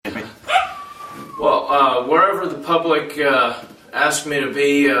wherever the public asks me to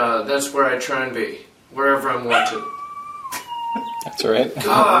be, that's where I try and be. Wherever I'm wanted. That's right.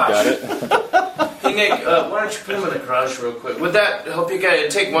 Gosh. Got it. Hey Nick, why don't you put him in the garage real quick? Would that help you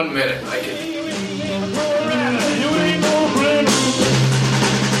guys? Take 1 minute. I can.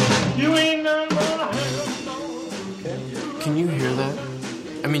 Can you hear that?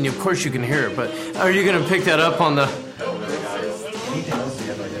 I mean, of course you can hear it, but are you going to pick that up on the...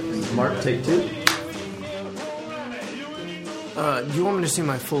 Mark, take 2. Do you want me to say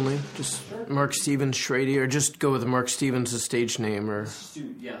my full name? Just Mark Stevens Schrady, or just go with Mark Stevens, the stage name, or... Let's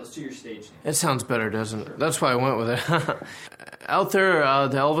do your stage name. It sounds better, doesn't it? That's why I went with it. Out there,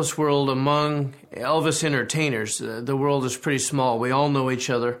 the Elvis world, among Elvis entertainers, the world is pretty small. We all know each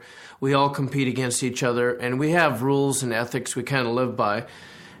other. We all compete against each other, and we have rules and ethics we kind of live by.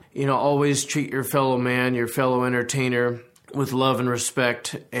 You know, always treat your fellow man, your fellow entertainer, with love and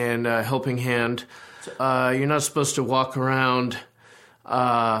respect and a helping hand. You're not supposed to walk around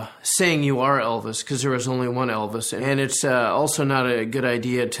saying you are Elvis, because there is only one Elvis. And it's also not a good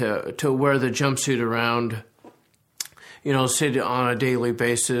idea to wear the jumpsuit around, you know, sit on a daily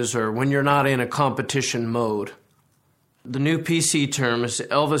basis or when you're not in a competition mode. The new PC term is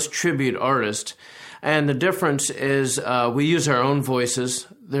Elvis Tribute Artist. And the difference is we use our own voices.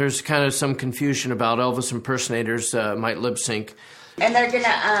 There's kind of some confusion about Elvis impersonators might lip sync. And they're gonna,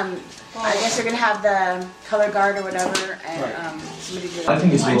 I guess they're gonna have the color guard or whatever, and somebody do I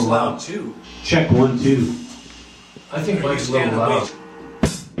think it's a little loud too. Check 1, 2. I think Mike's a little loud.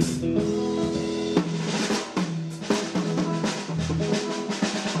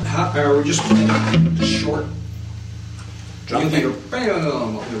 We're just playing a short drum thing.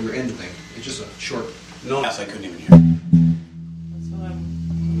 No, your end thing. It's just a short. No, yes, I couldn't even hear.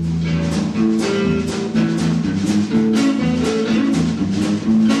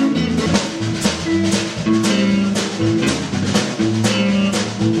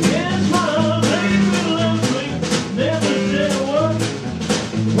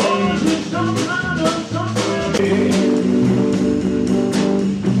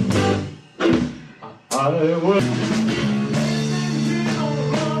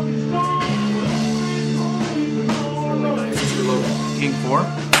 King 4.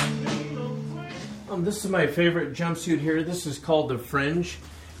 This is my favorite jumpsuit here. This is called the Fringe,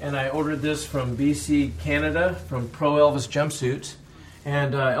 and I ordered this from BC, Canada, from Pro Elvis Jumpsuits.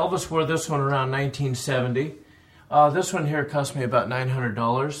 And Elvis wore this one around 1970. This one here cost me about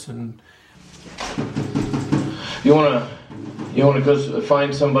 $900. And you wanna go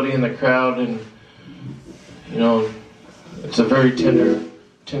find somebody in the crowd, and you know, it's a very tender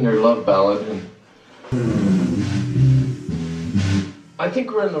love ballad. And I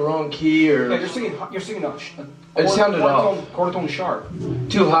think we're in the wrong key, or Yeah, you're singing it sounded off. Quarter tone sharp.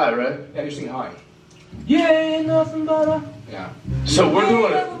 Too high, right? Yeah, you're singing high. Yeah, ain't nothing but a... Yeah. So we're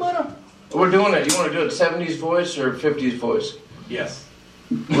doing it. We're doing it. You want to do it 70s voice or 50s voice? Yes.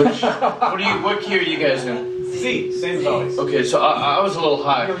 What key are you guys in? C, same as always. Okay, so I was a little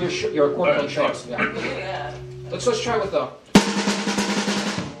high. You're quarter tone sharp. Yeah. Let's try with the.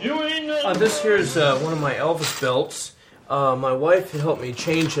 This here is one of my Elvis belts. My wife helped me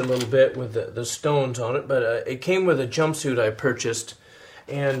change it a little bit with the stones on it, but it came with a jumpsuit I purchased,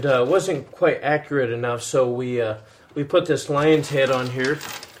 and wasn't quite accurate enough, so we put this lion's head on here,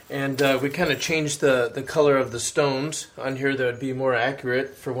 and we kind of changed the color of the stones on here that would be more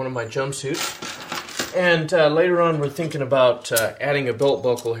accurate for one of my jumpsuits. And later on we're thinking about adding a belt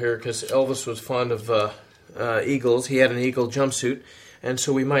buckle here, because Elvis was fond of eagles. He had an eagle jumpsuit, and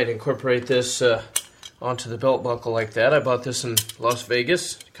so we might incorporate this onto the belt buckle like that. I bought this in Las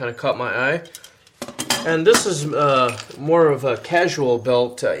Vegas. Kind of caught my eye. And this is more of a casual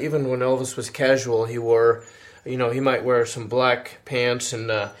belt. Even when Elvis was casual, he wore, you know, he might wear some black pants and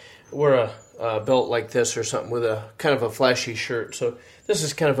wear a belt like this or something with a kind of a flashy shirt. So this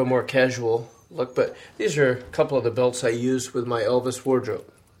is kind of a more casual look. But these are a couple of the belts I use with my Elvis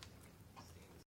wardrobe.